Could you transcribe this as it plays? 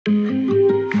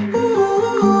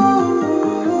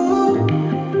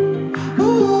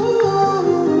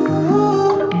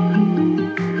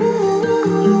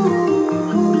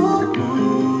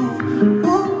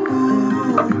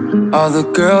All the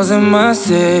girls in my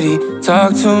city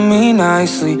talk to me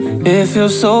nicely. It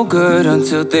feels so good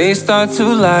until they start to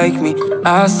like me.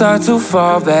 I start to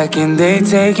fall back and they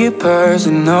take it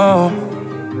personal.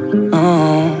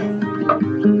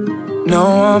 No,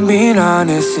 I'm being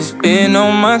honest, it's been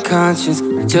on my conscience.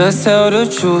 Just tell the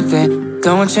truth and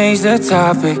don't change the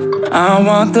topic. I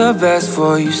want the best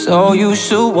for you, so you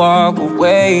should walk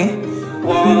away.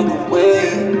 Walk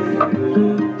away.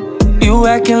 You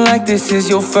acting like this is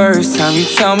your first time. You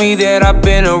tell me that I've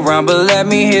been around, but let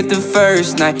me hit the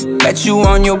first night. Met you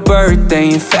on your birthday,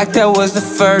 in fact that was the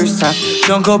first time.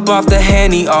 Drunk up off the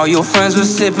Henny, all your friends were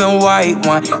sipping white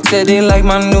wine. Said they like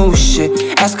my new shit,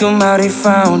 ask them how they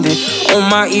found it. Oh,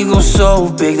 my ego so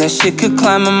big, that shit could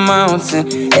climb a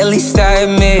mountain. At least I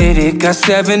admit it, got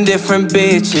 7 different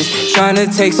bitches trying to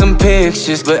take some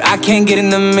pictures, but I can't get in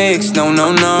the mix, no,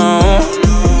 no, no.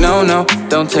 No, no,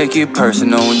 don't take it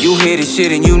personal. When you hear this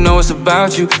shit and you know it's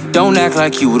about you, don't act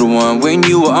like you were the one when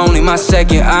you were only my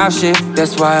second option.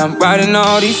 That's why I'm writing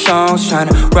all these songs, trying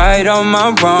to right on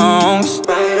my wrongs.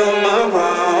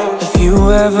 If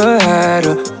you ever had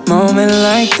a moment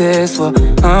like this, well,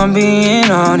 I'm being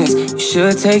honest, you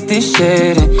should take this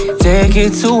shit and take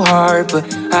it to heart. But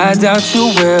I doubt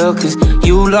you will, cause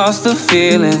you lost the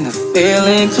feeling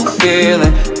to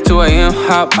feeling. 2 a.m.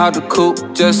 hop out the coupe,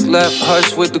 just left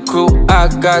Hush with the crew. I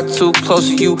got too close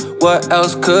to you, what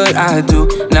else could I do?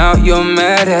 Now you're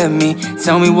mad at me,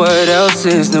 tell me what else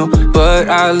is new. But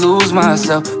I lose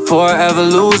myself, forever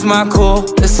lose my cool.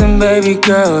 Listen baby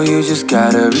girl, you just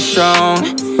gotta be strong.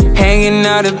 Hanging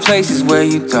out in places where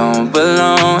you don't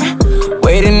belong.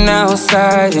 Waiting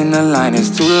outside and the line is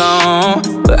too long.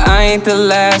 But I ain't the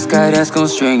last guy that's gon'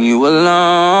 string you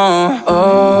along.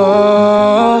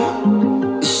 Oh,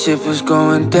 the ship was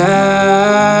going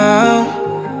down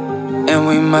and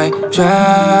we might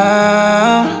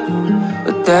drown,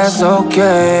 but that's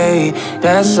okay,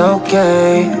 that's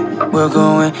okay. We're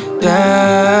going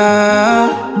down,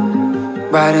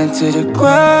 right into the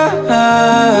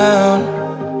ground.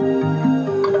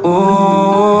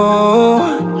 Ooh,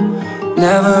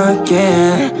 never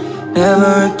again,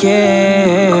 never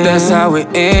again. That's how it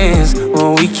ends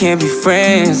when we can't be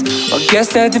friends. I guess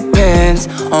that depends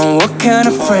on what kind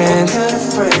of friends.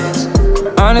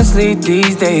 Honestly,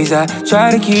 these days I try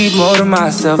to keep more to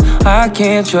myself. I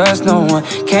can't trust no one,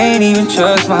 can't even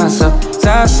trust myself. 'Cause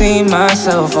I've seen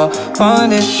myself fall in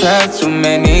this trap too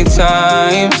many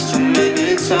times.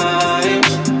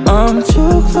 I'm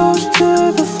too close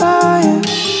to the fire,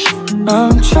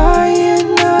 I'm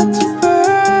trying not to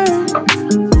burn.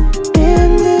 In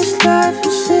this life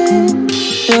of sin,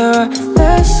 there are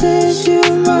lessons you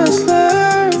must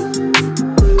learn.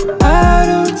 I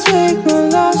don't take no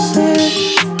losses,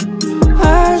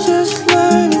 I just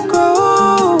learn to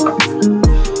grow.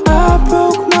 I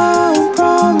broke my own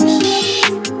promise,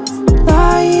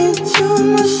 lying to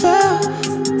myself,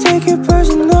 take it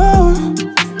personal.